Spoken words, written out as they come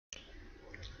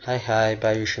ሃይ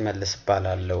ባዩሽ መልስ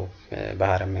ባላለው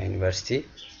በሐረማያ ዩኒቨርሲቲ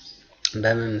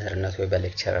በመምህርነት ወይ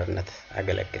በሌክቸረርነት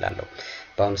አገለግላለሁ።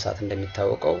 በአሁኑ ሰዓት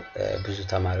እንደሚታወቀው ብዙ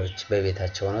ተማሪዎች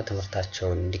በቤታቸው ሆነው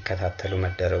ትምህርታቸውን እንዲከታተሉ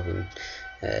መደረጉን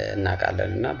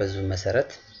እናውቃለንና በዚህ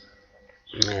መሰረት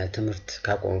ትምህርት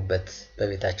ካቆሙበት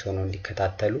በቤታቸው ሆነው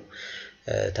እንዲከታተሉ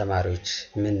ተማሪዎች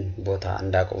ምን ቦታ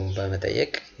እንዳቆሙ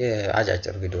በመጠየቅ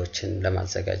አጫጭር ቪዲዮዎችን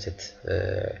ለማዘጋጀት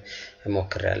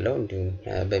ሞክሬያለሁ። እንዲሁም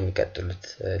በሚቀጥሉት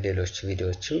ሌሎች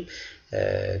ቪዲዮዎችም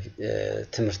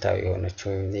ትምህርታዊ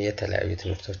የሆነችው የተለያዩ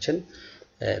ትምህርቶችን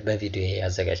በቪዲዮ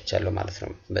ያዘጋጅቻለሁ ማለት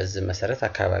ነው። በዚህ መሰረት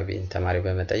አካባቢን ተማሪ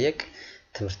በመጠየቅ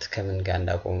ትምህርት ከምን ጋር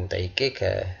እንዳቆሙ ጠይቄ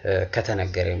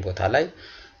ከተነገረኝ ቦታ ላይ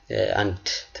አንድ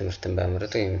ትምህርትን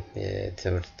በመምረጥ ወይም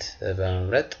ትምህርት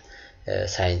በመምረጥ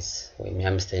ሳይንስ ወይም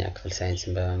የአምስተኛ ክፍል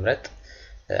ሳይንስን በመምረጥ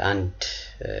አንድ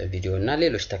ቪዲዮ እና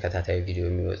ሌሎች ተከታታይ ቪዲዮ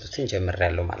የሚወጡትን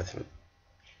ጀምሬያለሁ ማለት ነው።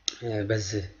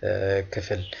 በዚህ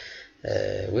ክፍል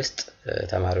ውስጥ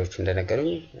ተማሪዎቹ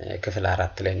እንደነገሩኝ ክፍል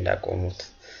 4 ላይ እንዳቆሙት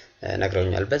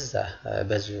ነግረውኛል።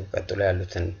 በዚሁ ቀጥሎ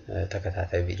ያሉትን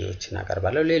ተከታታይ ቪዲዮዎችን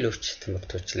አቀርባለሁ። ሌሎች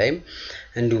ትምህርቶች ላይም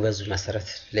እንዲሁ በዚሁ መሰረት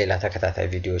ሌላ ተከታታይ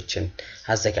ቪዲዮዎችን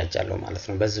አዘጋጃለሁ ማለት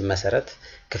ነው። በዚሁ መሰረት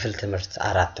ክፍል ትምህርት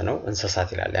 4 ነው፣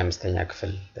 እንስሳት ይላል። የአምስተኛ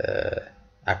ክፍል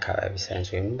አካባቢ ሳይንስ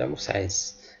ወይም ደግሞ ሳይንስ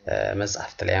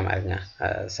መጽሐፍት ላይ አማርኛ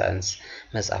ሳይንስ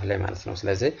መጽሐፍ ላይ ማለት ነው።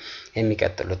 ስለዚህ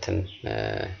የሚቀጥሉትን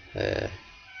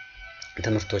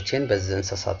ትምህርቶችን በዚህ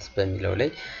እንስሳት በሚለው ላይ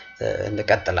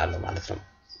እንቀጥላለሁ ማለት ነው።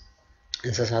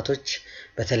 እንስሳቶች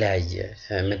በተለያየ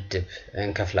ምድብ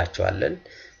እንከፍላቸዋለን።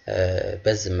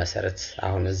 በዚህ መሰረት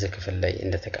አሁን እዚህ ክፍል ላይ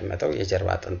እንደተቀመጠው የጀርባ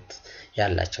አጥንት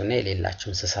ያላቸውና የሌላቸው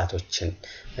እንስሳቶችን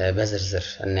በዝርዝር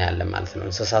እናያለን ማለት ነው።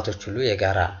 እንስሳቶች ሁሉ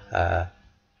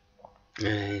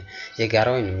የጋራ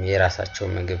ወይንም የራሳቸው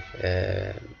ምግብ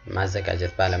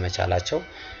ማዘጋጀት ባለመቻላቸው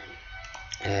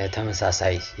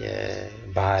ተመሳሳይ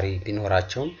ባህሪ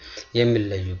ቢኖራቸውም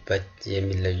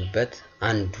የሚለዩበት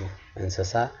አንዱ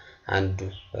እንስሳ አንዱ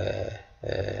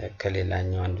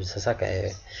ከሌላኛው አንዱ እንስሳ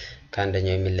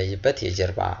ከአንደኛው የሚለይበት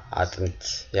የጀርባ አጥንት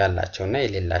ያላቸውና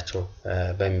የሌላቸው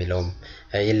በሚለውም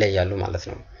ይለያሉ ማለት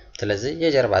ነው። ስለዚህ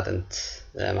የጀርባ አጥንት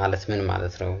ማለት ምን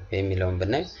ማለት ነው የሚለውን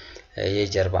ብናይ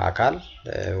የጀርባ አካል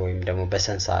ወይም ደግሞ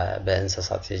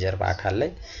በእንስሳት የጀርባ አካል ላይ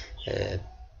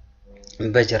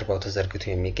በጀርባው ተዘርግቶ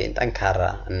የሚገኝ ጠንካራ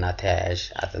እና ተያያዥ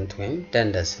አጥንት ወይም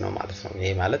ደንደስ ነው ማለት ነው። ይሄ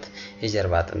ማለት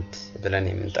የጀርባ አጥንት ብለን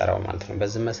የምንጠራው ማለት ነው።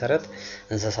 በዚህ መሰረት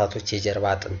እንስሳቶች የጀርባ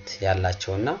አጥንት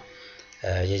ያላቸውና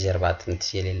የጀርባ አጥንት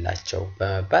የሌላቸው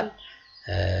በመባል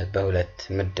በሁለት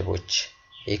ምድቦች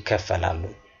ይከፈላሉ።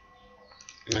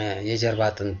 የጀርባ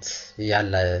አጥንት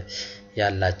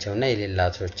ያላቸውና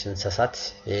የሌላቸው እንስሳት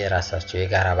የራሳቸው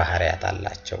የጋራ ባህሪያት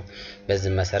አላቸው።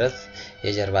 በዚህ መሰረት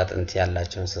የጀርባ አጥንት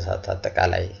ያላቸው እንስሳት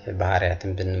አጠቃላይ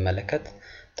ባህሪያትን ብንመለከት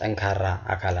ጠንካራ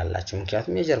አካል አላቸው።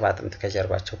 ምክንያቱም የጀርባ አጥንት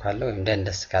ከጀርባቸው ካለ ወይም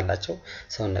ደንደስ ካላቸው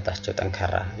ሰውነታቸው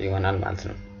ጠንካራ ይሆናል ማለት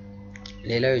ነው።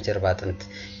 ሌላው የጀርባ አጥንት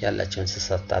ያላቸው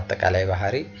እንስሳት አጠቃላይ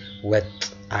ባህሪ ወጥ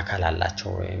አካል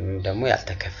አላቸው ወይም ደግሞ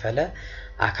ያልተከፈለ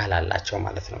አካል አላቸው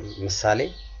ማለት ነው። ምሳሌ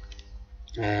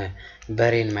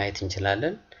በሬን ማየት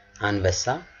እንችላለን። አንበሳ፣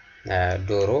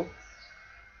 ዶሮ፣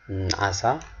 አሳ፣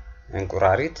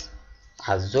 እንቁራሪት፣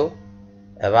 አዞ፣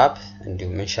 እባብ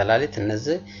እንዲሁም እንሸላሊት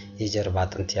እነዚህ የጀርባ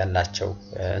አጥንት ያላቸው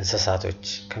እንስሳቶች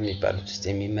ከሚባሉት ውስጥ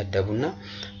የሚመደቡና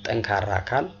ጠንካራ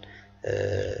አካል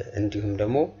እንዲሁም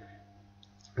ደግሞ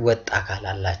ወጥ አካል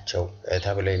አላቸው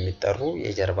ተብለው የሚጠሩ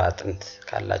የጀርባ አጥንት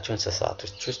ካላቸው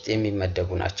እንስሳቶች ውስጥ የሚመደቡ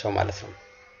ናቸው ማለት ነው።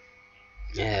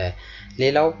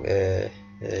 ሌላው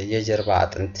የጀርባ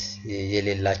አጥንት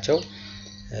የሌላቸው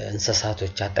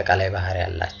እንስሳቶች አጠቃላይ ባህሪ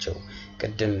ያላቸው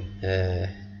ቅድም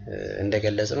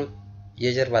እንደገለጽነው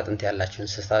የጀርባ አጥንት ያላቸው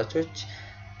እንስሳቶች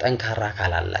ጠንካራ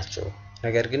አካል አላቸው።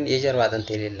 ነገር ግን የጀርባ አጥንት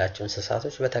የሌላቸው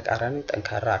እንስሳቶች በተቃራኒው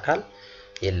ጠንካራ አካል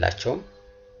የላቸውም፣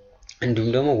 እንዲሁም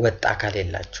ደግሞ ወጥ አካል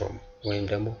የላቸውም ወይም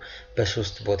ደግሞ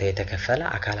በሶስት ቦታ የተከፈለ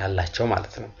አካል አላቸው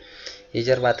ማለት ነው።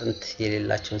 የጀርባ አጥንት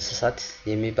የሌላቸው እንስሳት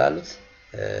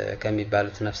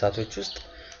ከሚባሉት ነፍሳቶች ውስጥ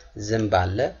ዝንብ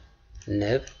አለ፣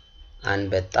 ንብ፣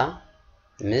 አንበጣ፣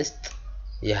 ምስጥ፣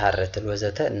 የሐር ትል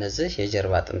ወዘተ እነዚህ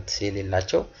የጀርባ አጥንት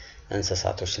የሌላቸው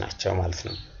እንስሳቶች ናቸው ማለት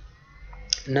ነው።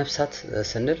 ነፍሳት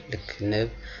ስንል ልክ ንብ፣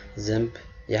 ዝንብ፣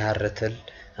 የሐር ትል፣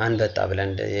 አንበጣ ብለን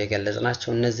የገለጽናቸው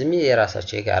እነዚህም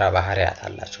የራሳቸው የጋራ ባህሪያት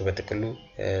አላቸው። በጥቅሉ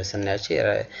ስናያቸው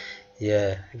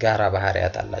የጋራ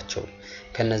ባህሪያት አላቸው።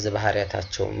 ከነዚህ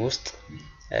ባህሪያታቸው ውስጥ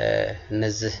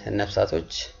እነዚህ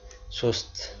ነፍሳቶች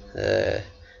 3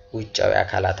 ውጫዊ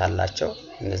አካላት አላቸው።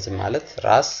 እነዚህ ማለት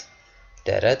ራስ፣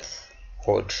 ደረት፣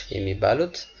 ሆድ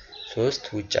የሚባሉት 3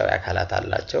 ውጫዊ አካላት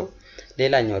አላቸው።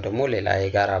 ሌላኛው ደግሞ ሌላ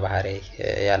የጋራ ባህሪ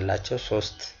ያላቸው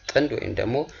 3 ጥንድ ወይም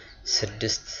ደግሞ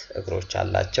 6 እግሮች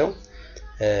አላቸው።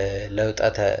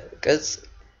 ለውጠተ ቅጽ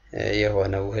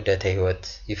የሆነ ውህደተ ህይወት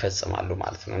ይፈጽማሉ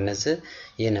ማለት ነው። እነዚህ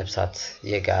የነፍሳት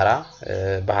የጋራ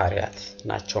ባህሪያት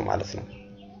ናቸው ማለት ነው።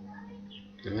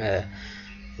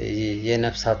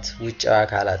 የነፍሳት ውጫዊ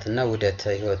አካላትና ውህደተ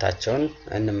ህይወታቸውን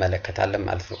እንመለከታለን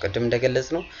ማለት ነው። ቅድም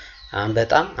እንደገለጽነው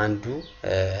አንበጣ አንዱ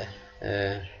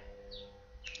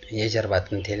የጀርባ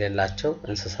አጥንት የሌላቸው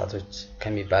እንስሳቶች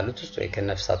ከሚባሉት ውስጥ ወይ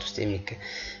ከነፍሳት ውስጥ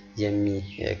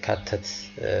የሚካተት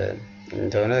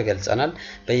እንደሆነ ገልጸናል።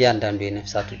 በእያንዳንዱ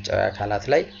የነፍሳት ውጫዊ አካላት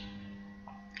ላይ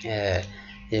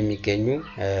የሚገኙ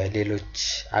ሌሎች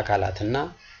አካላትና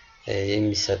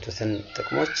የሚሰጡትን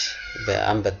ጥቅሞች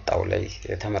በአንበጣው ላይ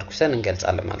ተመርኩሰን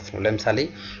እንገልጻለን ማለት ነው። ለምሳሌ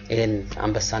ይሄን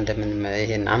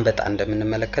አንበጣ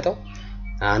እንደምንመለከተው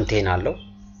አንቴና አለው።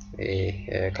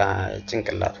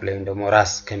 ከጭንቅላቱ ላይ ወይም ደግሞ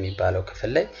ራስ ከሚባለው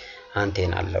ክፍል ላይ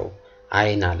አንቴና አለው፣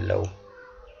 አይን አለው።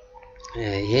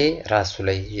 ይሄ ራሱ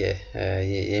ላይ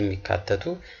የሚካተቱ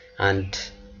አንድ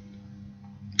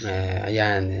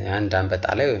አንበጣ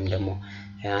ላይ ወይም ደግሞ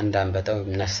አንድ አንበጣ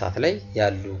ወይም ነፍሳት ላይ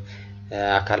ያሉ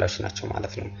አካሎች ናቸው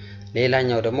ማለት ነው።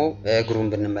 ሌላኛው ደግሞ እግሩን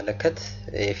ብንመለከት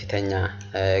የፊተኛ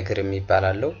እግር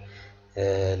የሚባላለው፣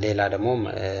 ሌላ ደግሞ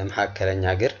መካከለኛ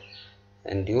እግር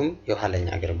እንዲሁም የኋለኛ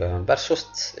እግር በመባል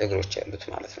 3 እግሮች ያሉት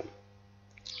ማለት ነው።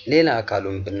 ሌላ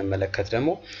አካሉን ብንመለከት ደግሞ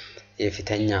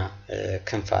የፊተኛ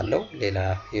ክንፍ አለው፣ ሌላ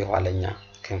የኋለኛ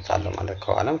ክንፍ አለው ማለት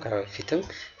ከኋላም ከፊትም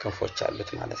ክንፎች አሉት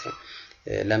ማለት ነው።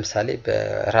 ለምሳሌ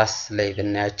በራስ ላይ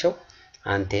ብናያቸው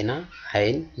አንቴና፣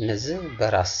 አይን እነዚህ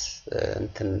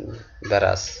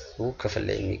በራሱ ክፍል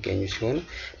ላይ የሚገኙ ሲሆኑ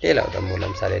ሌላው ደግሞ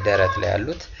ለምሳሌ ደረት ላይ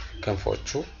ያሉት ክንፎቹ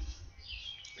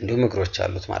እንዲሁም እግሮች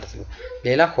አሉት ማለት ነው።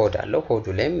 ሌላ ሆድ አለው። ሆዱ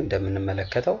ላይም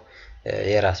እንደምንመለከተው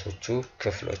የራሶቹ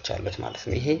ክፍሎች አሉት ማለት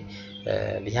ነው። ይሄ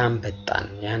የአንድ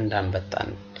አንበጣን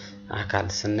አካል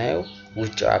ስናየው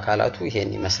ውጫዊ አካላቱ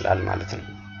ይሄን ይመስላል ማለት ነው።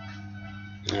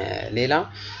 ሌላ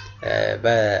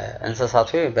በእንስሳት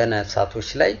ወይ በነፍሳቶች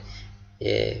ላይ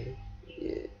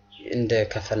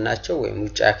እንደከፈልናቸው ወይም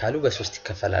ውጫዊ አካሉ በ3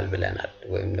 ይከፈላል ብለናል።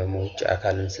 ወይም ደግሞ ውጫዊ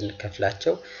አካልን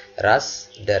ስንከፍላቸው ራስ፣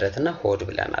 ደረትና ሆድ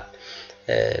ብለናል።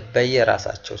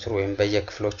 በየራሳቸው ስር ወይም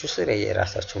በየክፍሎቹ ስር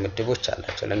የራሳቸው ምድቦች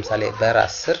አላቸው። ለምሳሌ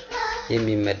በራስ ስር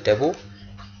የሚመደቡ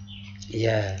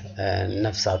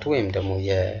የነፍሳቱ ወይም ደግሞ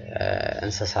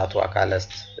የእንስሳቱ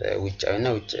አካላት ውጫዊና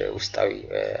ውስጣዊ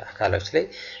አካሎች ላይ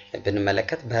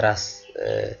ብንመለከት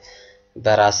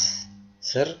በራስ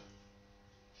ስር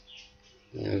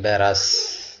በራስ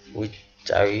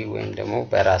ውጫዊ ወይም ደግሞ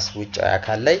በራስ ውጫዊ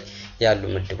አካል ላይ ያሉ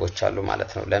ምድቦች አሉ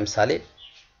ማለት ነው። ለምሳሌ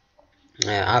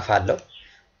አፍ አለው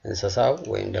እንስሳው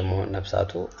ወይም ደግሞ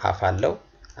ነፍሳቱ፣ አፍ አለው፣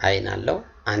 አይን አለው፣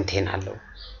 አንቴና አለው።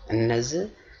 እነዚህ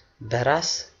በራስ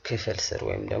ክፍል ስር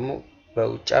ወይም ደግሞ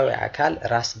በውጫዊ አካል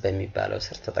ራስ በሚባለው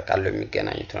ስር ተጠቃሎ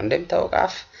የሚገናኙት ነው። እንደሚታወቀው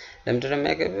አፍ ለምንድነው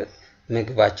የሚያገለግለው?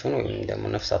 ምግባቸውን ወይም ደግሞ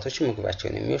ነፍሳቶች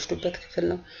ምግባቸውን የሚወስዱበት ክፍል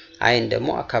ነው። አይን ደግሞ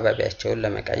አካባቢያቸውን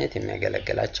ለመቃኘት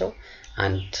የሚያገለግላቸው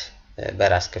አንድ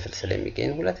በራስ ክፍል ስለሚገኝ፣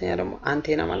 ሁለተኛ ደግሞ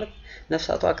አንቴና ማለት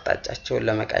ነፍሳቱ አቅጣጫቸውን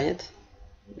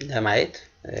ለማየት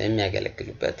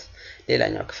የሚያገለግሉበት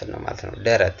ሌላኛው ክፍል ነው ማለት ነው።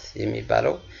 ደረት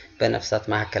የሚባለው በነፍሳት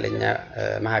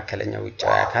መካከለኛ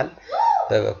ውጫዊ አካል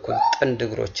በበኩል ጥንድ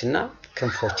እግሮችና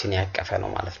ክንፎችን ያቀፈ ነው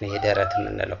ማለት ነው ይሄ ደረት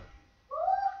የምንለው።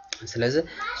 ስለዚህ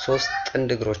 3 ጥንድ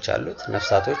እግሮች አሉት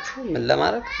ነፍሳቶቹ ምን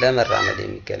ለማድረግ ለመራመድ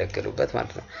የሚገለገሉበት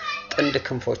ማለት ነው። ጥንድ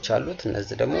ክንፎች አሉት።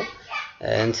 እነዚህ ደግሞ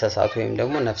እንስሳቱ ወይም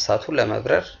ደግሞ ነፍሳቱ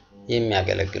ለመብረር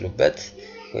የሚያገለግሉበት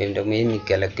ወይም ደግሞ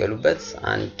የሚገለገሉበት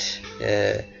አንድ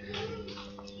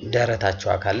ደረታቸው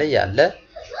አካል ላይ ያለ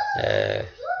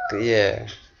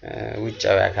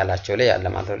የውጫዊ አካላቸው ላይ ያለ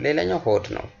ማለት ነው። ሌላኛው ሆድ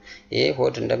ነው። ይሄ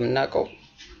ሆድ እንደምናውቀው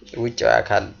ውጫዊ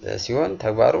አካል ሲሆን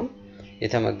ተግባሩም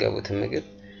የተመገቡትን ምግብ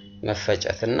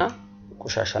መፈጨትና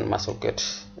ቆሻሻን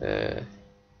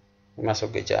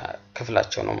ማስወገጃ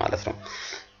ክፍላቸው ነው ማለት ነው።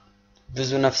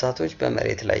 ብዙ ነፍሳቶች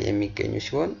በመሬት ላይ የሚገኙ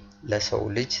ሲሆን ለሰው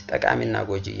ልጅ ጠቃሚና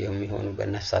ጎጂ የሚሆኑ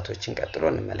በነፍሳቶችን ቀጥሎ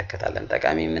እንመለከታለን።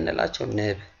 ጠቃሚ የምንላቸው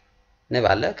ንብ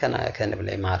አለ። ከንብ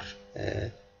ላይ ማር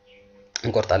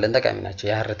እንቆርጣለን፣ ጠቃሚ ናቸው።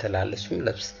 የሐር ትል አለ፣ እሱም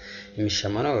ልብስ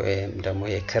የሚሸመነው ወይም ደግሞ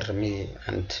የክር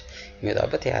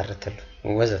የሚወጣበት የሐር ትል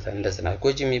ወዘተ እንደዚህ ነው።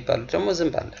 ጎጂ የሚባሉት ደግሞ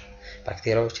ዝንብ አለ፣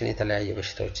 ባክቴሪያዎችን የተለያየ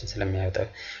በሽታዎችን ስለሚያወጣ።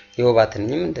 የወባ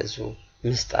ትንኝም እንደዚሁ።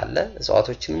 ምስጥ አለ፣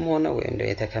 እጽዋቶችንም ሆነ ወይም ደግሞ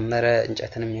የተከመረ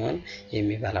እንጨትንም ይሆን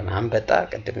የሚበላ። አንበጣ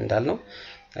ቅድም እንዳልነው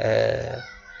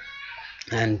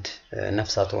አንድ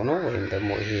ነፍሳት ሆኖ ወይም ደግሞ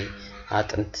ይሄ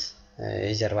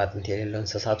የጀርባ አጥንት የሌለው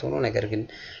እንስሳት ሆኖ ነገር ግን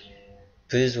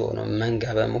ብዙ ሆኖ መንጋ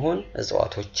በመሆን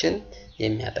እጽዋቶችን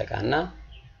የሚያጠቃና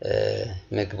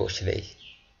ምግቦች ላይ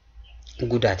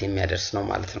ጉዳት የሚያደርስ ነው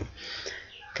ማለት ነው።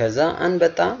 ከዛ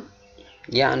አንበጣ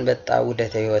የአንበጣ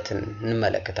ውደተ ህይወትን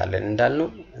እንመለከታለን። እንዳልነው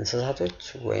እንስሳቶች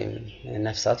ወይም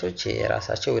ነፍሳቶች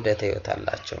የራሳቸው ውደተ ህይወት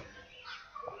አላቸው።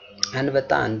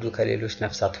 አንበጣ አንዱ ከሌሎች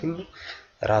ነፍሳት ሁሉ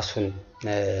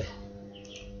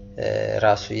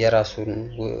የራሱን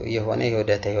የሆነ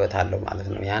ውደተ ህይወት አለው ማለት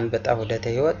ነው። የአንበጣ ውደተ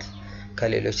ህይወት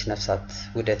ከሌሎች ነፍሳት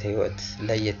ውደተ ህይወት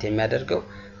ለየት የሚያደርገው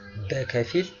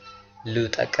በከፊል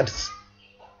ልውጠ ቅርጽ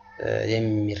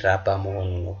የሚራባ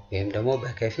መሆኑ ነው። ወይም ደግሞ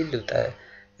በከፊል ልውጠ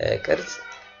ቅርጽ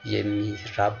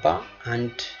የሚራባ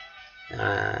አንድ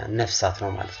ነፍሳት ነው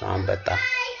ማለት ነው አንበጣ።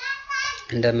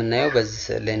 እንደምናየው በዚህ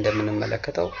ስዕል ላይ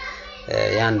እንደምንመለከተው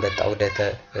የአንበጣ ውደተ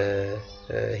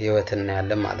ህይወት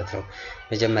እናያለን ማለት ነው።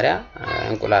 መጀመሪያ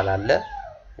እንቁላል አለ።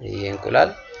 ይህ እንቁላል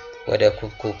ወደ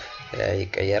ኩብኩብ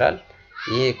ይቀየራል።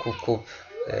 ይህ ኩብኩብ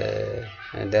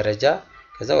ደረጃ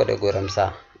ከዛ ወደ ጎረምሳ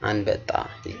አንበጣ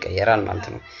ይቀየራል ማለት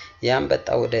ነው። የአንበጣ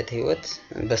ውደተ ህይወት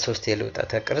በሶስት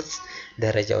የልውጠተ ቅርጽ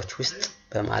ደረጃዎች ውስጥ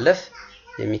በማለፍ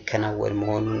የሚከናወን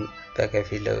መሆኑን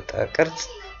በከፊል ልውጠ ቅርጽ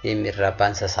የሚራባ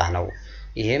እንስሳ ነው።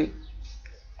 ይሄም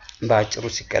በአጭሩ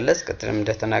ሲገለጽ ቅድም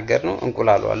እንደተናገርነው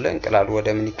እንቁላሉ አለ። እንቁላሉ ወደ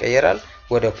ምን ይቀየራል?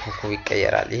 ወደ ኩብኩብ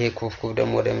ይቀየራል። ይሄ ኩብኩብ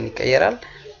ደግሞ ወደ ምን ይቀየራል?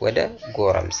 ወደ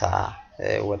ጎረምሳ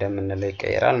ወደ ምንለው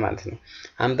ይቀየራል ማለት ነው።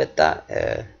 አንበጣ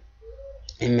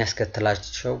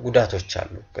የሚያስከትላቸው ጉዳቶች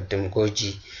አሉ። ቅድም ጎጂ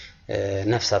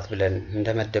ነፍሳት ብለን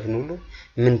እንደመደብን ሁሉ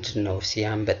ምንድነው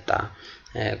አንበጣ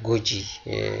ጎጂ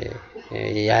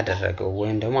ያደረገው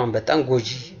ወይም ደግሞ አንበጣን ጎጂ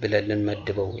ብለን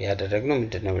ልንመድበው ያደረግነው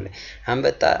ምንድነው?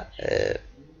 አንበጣ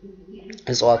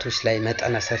እጽዋቶች ላይ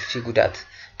መጠነ ሰፊ ጉዳት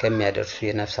ከሚያደርሱ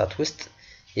የነፍሳት ውስጥ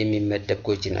የሚመደብ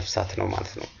ጎጂ ነፍሳት ነው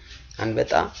ማለት ነው።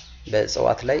 አንበጣ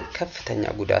በእጽዋት ላይ ከፍተኛ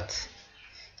ጉዳት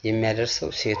የሚያደርሰው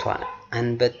ሴቷ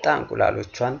አንበጣ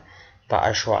እንቁላሎቿን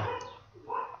በአሸዋ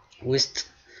ውስጥ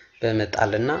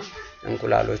በመጣልና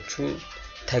እንቁላሎቹም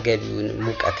ተገቢውን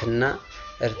ሙቀትና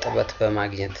እርጥበት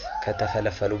በማግኘት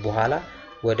ከተፈለፈሉ በኋላ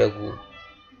ወደ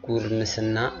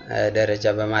ጉርምስና ደረጃ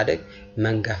በማደግ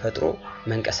መንጋ ፈጥሮ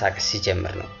መንቀሳቀስ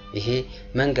ሲጀምር ነው። ይሄ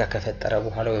መንጋ ከፈጠረ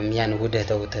በኋላ ወይም ያን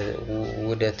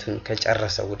ውደቱን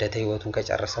ከጨረሰ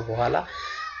በኋላ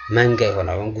መንጋ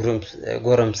ይሆናል።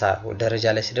 ጎረምሳ ደረጃ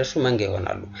ላይ ሲደርሱ መንጋ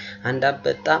ይሆናሉ። አንድ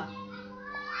አንበጣ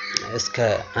እስከ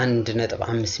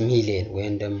 1.5 ሚሊዮን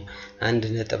ወይም ደግሞ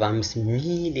 1.5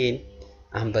 ሚሊዮን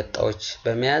አንበጣዎች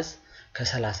በመያዝ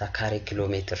ከ30 ካሬ ኪሎ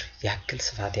ሜትር ያክል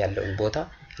ስፋት ያለውን ቦታ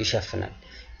ይሸፍናል።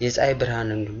 የፀሐይ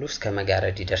ብርሃንን ሁሉ እስከ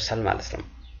መጋረድ ይደርሳል ማለት ነው።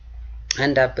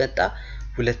 አንድ አንበጣ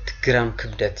 2 ግራም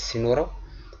ክብደት ሲኖረው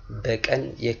በቀን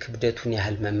የክብደቱን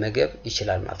ያህል መመገብ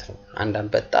ይችላል ማለት ነው። አንድ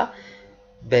አንበጣ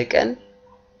በቀን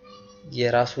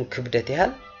የራሱን ክብደት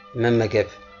ያህል መመገብ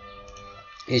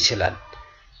ይችላል።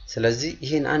 ስለዚህ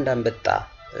ይህን አንድ አንበጣ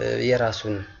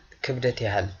የራሱን ክብደት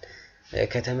ያህል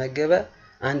ከተመገበ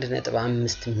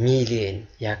 1.5 ሚሊዮን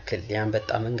ያክል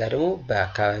የአንበጣ መንጋ ደግሞ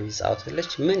በአካባቢ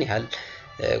እጽዋቶች ምን ያህል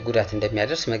ጉዳት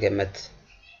እንደሚያደርስ መገመት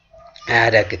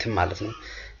አያዳግትም ማለት ነው።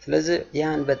 ስለዚህ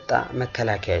የአንበጣ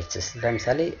መከላከያዎችስ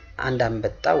ለምሳሌ አንድ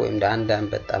አንበጣ ወይም አንድ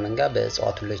አንበጣ መንጋ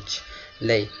በእጽዋቶች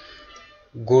ላይ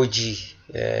ጎጂ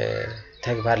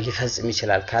ተግባር ሊፈጽም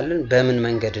ይችላል ካልን በምን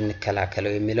መንገድ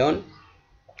እንከላከለው የሚለውን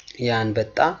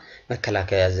የአንበጣ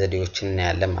መከላከያ ዘዴዎችን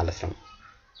እናያለን ማለት ነው።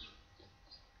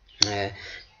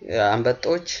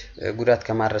 አንበጦች ጉዳት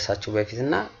ከማድረሳቸው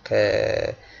በፊትና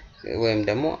ወይም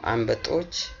ደግሞ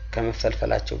አንበጦች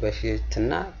ከመፈልፈላቸው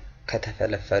በፊትና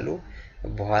ከተፈለፈሉ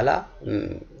በኋላ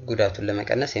ጉዳቱን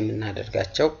ለመቀነስ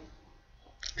የምናደርጋቸው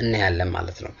እናያለን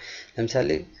ማለት ነው። ለምሳሌ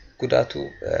ጉዳቱ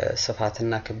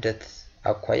ስፋትና ክብደት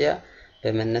አኳያ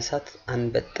በመነሳት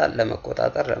አንበጣን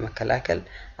ለመከላከል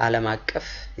ዓለም አቀፍ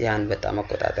የአንበጣ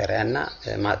መቆጣጠሪያና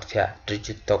ማጥፊያ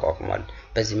ድርጅት ተቋቁሟል።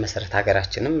 በዚህ መሰረት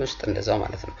ሀገራችንም ውስጥ እንደዛው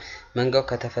ማለት ነው። መንጋው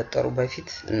ከተፈጠሩ በፊት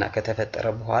እና ከተፈጠረ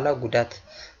በኋላ ጉዳት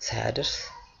ሳያደርስ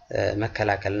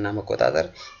መከላከልና መቆጣጠር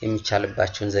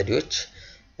የሚቻልባቸውን ዘዴዎች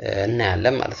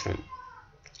እናያለን ማለት ነው።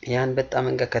 የአንበጣ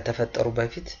መንጋ ከተፈጠሩ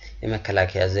በፊት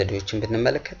የመከላከያ ዘዴዎችን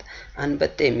ብንመለከት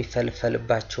አንበጣ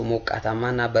የሚፈልፈልባቸው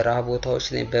ሞቃታማና በረሃ ቦታዎች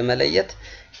ላይ በመለየት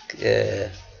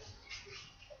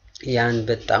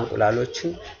የአንበጣ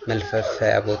እንቁላሎችን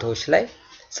መልፈፊያ ቦታዎች ላይ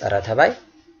ጸረ ተባይ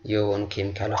የሆኑ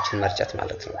ኬሚካሎችን መርጨት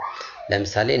ማለት ነው።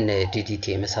 ለምሳሌ እነ ዲዲቲ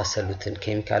የመሳሰሉትን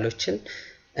ኬሚካሎችን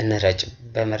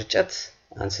በመርጨት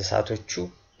እንስሳቶቹ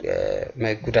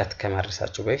ጉዳት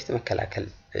ከማድረሳቸው በፊት መከላከል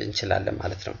እንችላለን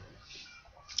ማለት ነው።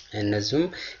 እነዚህም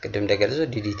ቅድም እንደገለጸው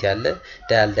ዲዲቲ አለ፣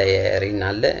 ዳያልዳይሪን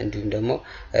አለ፣ እንዲሁም ደግሞ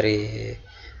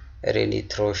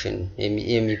ሬኒትሮሽን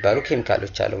የሚባሉ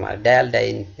ኬሚካሎች አሉ ማለት።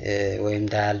 ዳያልዳይን ወይም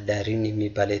ዳያልዳይሪን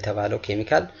የሚባለው የተባለው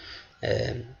ኬሚካል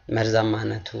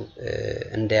መርዛማነቱ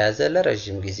እንደያዘ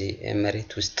ለረጅም ጊዜ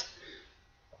መሬት ውስጥ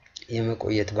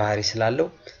የመቆየት ባህሪ ስላለው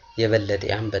የበለጠ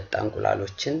የአንበጣ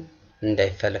እንቁላሎችን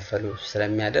እንዳይፈለፈሉ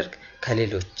ስለሚያደርግ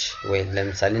ከሌሎች ወይ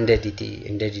ለምሳሌ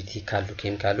እንደ ዲቲ ካሉ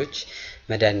ኬሚካሎች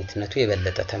መድኃኒትነቱ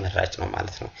የበለጠ ተመራጭ ነው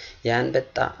ማለት ነው።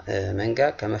 የአንበጣ መንጋ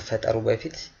ከመፈጠሩ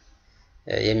በፊት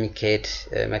የሚካሄድ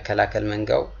መከላከል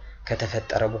መንጋው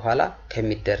ከተፈጠረ በኋላ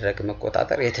ከሚደረግ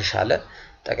መቆጣጠር የተሻለ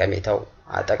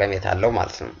ጠቀሜታ አለው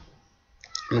ማለት ነው።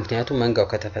 ምክንያቱም መንጋው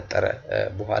ከተፈጠረ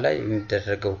በኋላ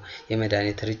የሚደረገው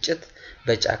የመድኃኒት ርጭት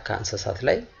በጫካ እንስሳት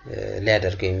ላይ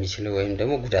ሊያደርገው የሚችል ወይም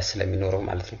ደግሞ ጉዳት ስለሚኖረው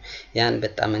ማለት ነው።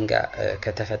 የአንበጣ መንጋ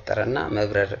ከተፈጠረና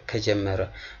መብረር ከጀመረ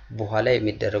በኋላ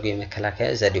የሚደረጉ የመከላከያ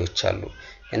ዘዴዎች አሉ።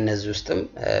 እነዚህ ውስጥም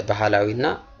ባህላዊና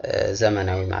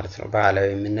ዘመናዊ ማለት ነው። ባህላዊ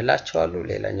የምንላቸው አሉ።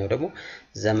 ሌላኛው ደግሞ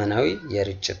ዘመናዊ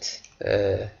የርጭት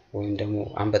ወይም ደግሞ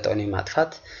አንበጣውን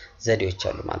የማጥፋት ዘዴዎች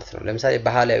አሉ ማለት ነው። ለምሳሌ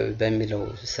ባህላዊ በሚለው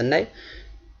ስናይ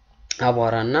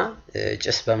አቧራና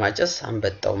ጭስ በማጨስ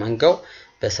አንበጣው መንጋው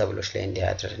በሰብሎች ላይ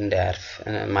እንዳያርፍ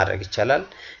ማድረግ ይቻላል።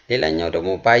 ሌላኛው ደግሞ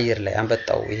በአየር ላይ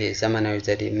አንበጣው ይሄ ዘመናዊ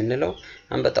ዘዴ የምንለው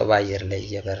አንበጣው በአየር ላይ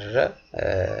እየበረረ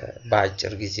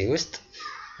በአጭር ጊዜ ውስጥ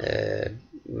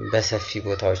በሰፊ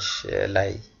ቦታዎች ላይ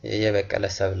የበቀለ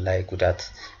ሰብል ላይ ጉዳት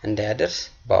እንዳያደርስ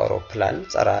በአውሮፕላን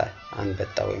ጸረ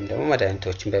አንበጣ ወይም ደግሞ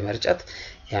መድኃኒቶችን በመርጨት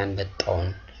የአንበጣውን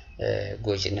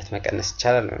ጎጂነት መቀነስ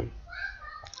ይቻላል ነው።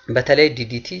 በተለይ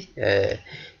ዲዲቲ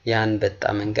የአንበጣ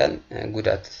መንጋን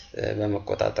ጉዳት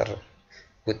በመቆጣጠር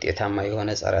ውጤታማ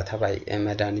የሆነ ጸረ ተባይ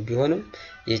መድኃኒት ቢሆንም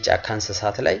የጫካ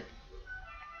እንስሳት ላይ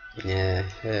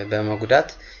በመጉዳት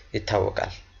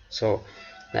ይታወቃል።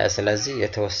 ስለዚህ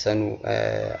የተወሰኑ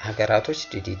ሀገራቶች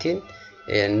ዲዲቲን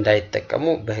እንዳይጠቀሙ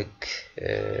በህግ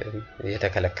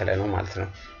የተከለከለ ነው ማለት ነው።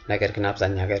 ነገር ግን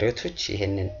አብዛኛው ሀገራቶች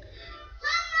ይሄንን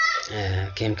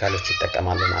ኬሚካሎች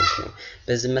ይጠቀማሉ ማለት ነው።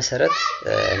 በዚህ መሰረት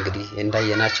እንግዲህ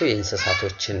እንዳየናቸው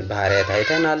የእንስሳቶችን ባህሪያት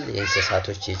አይተናል።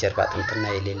 የእንስሳቶች የጀርባ አጥንትና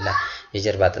የሌላ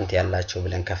የጀርባ አጥንት ያላቸው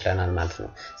ብለን ከፍለናል ማለት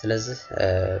ነው። ስለዚህ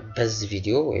በዚህ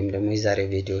ቪዲዮ ወይም ደግሞ የዛሬው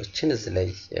ቪዲዮዎችን እዚህ ላይ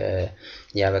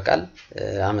ያበቃል።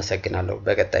 አመሰግናለሁ።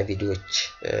 በቀጣይ ቪዲዮዎች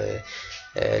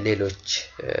ሌሎች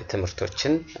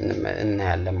ትምህርቶችን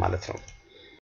እናያለን ማለት ነው።